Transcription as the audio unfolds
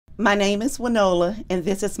My name is Winola, and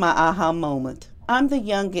this is my aha moment. I'm the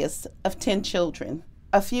youngest of 10 children.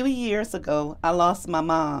 A few years ago, I lost my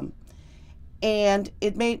mom, and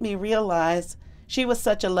it made me realize she was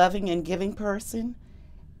such a loving and giving person,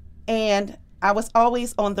 and I was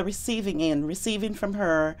always on the receiving end, receiving from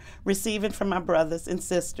her, receiving from my brothers and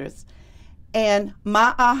sisters. And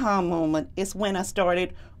my aha moment is when I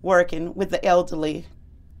started working with the elderly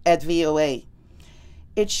at VOA.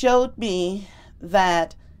 It showed me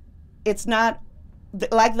that it's not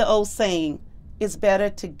like the old saying, it's better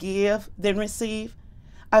to give than receive.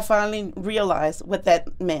 I finally realized what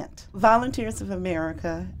that meant. Volunteers of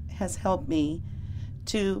America has helped me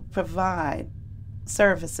to provide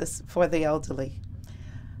services for the elderly.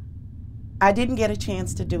 I didn't get a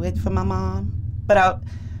chance to do it for my mom, but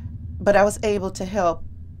I was able to help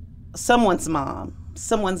someone's mom,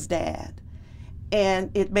 someone's dad, and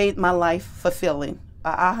it made my life fulfilling.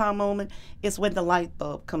 An aha moment is when the light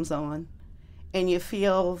bulb comes on and you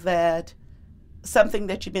feel that something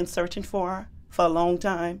that you've been searching for a long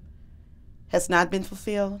time has not been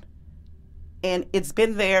fulfilled, and it's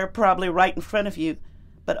been there probably right in front of you,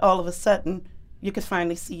 but all of a sudden you can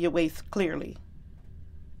finally see your way clearly.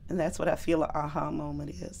 And that's what I feel an aha moment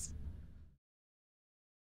is.